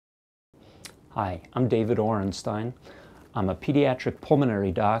Hi, I'm David Orenstein. I'm a pediatric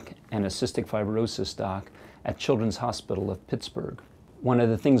pulmonary doc and a cystic fibrosis doc at Children's Hospital of Pittsburgh. One of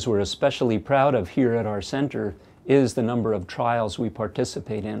the things we're especially proud of here at our center is the number of trials we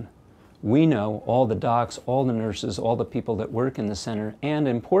participate in. We know, all the docs, all the nurses, all the people that work in the center, and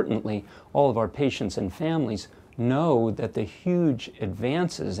importantly, all of our patients and families know that the huge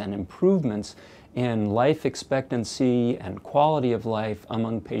advances and improvements in life expectancy and quality of life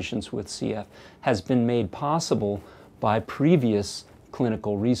among patients with CF has been made possible by previous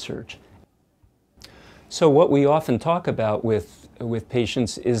clinical research. So what we often talk about with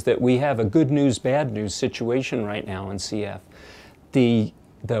patients is that we have a good news, bad news situation right now in CF. The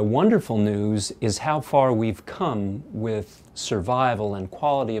wonderful news is how far we've come with survival and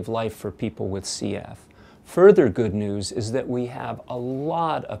quality of life for people with CF. Further good news is that we have a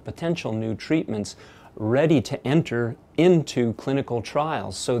lot of potential new treatments ready to enter into clinical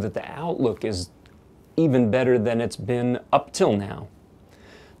trials so that the outlook is even better than it's been up till now.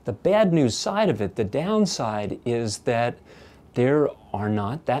 The bad news side of it, the downside, is that there are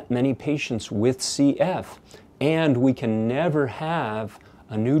not that many patients with CF, and we can never have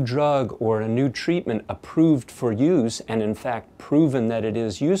a new drug or a new treatment approved for use and in fact proven that it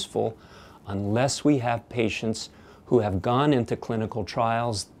is useful unless we have patients who have gone into clinical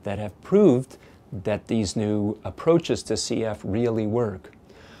trials that have proved that these new approaches to CF really work.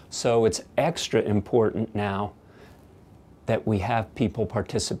 So it's extra important now that we have people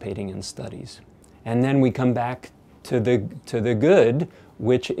participating in studies. And then we come back to the good,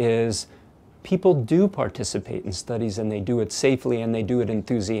 which is people do participate in studies and they do it safely and they do it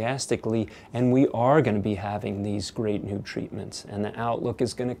enthusiastically, and we are going to be having these great new treatments, and the outlook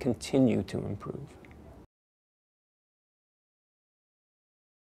is going to continue to improve.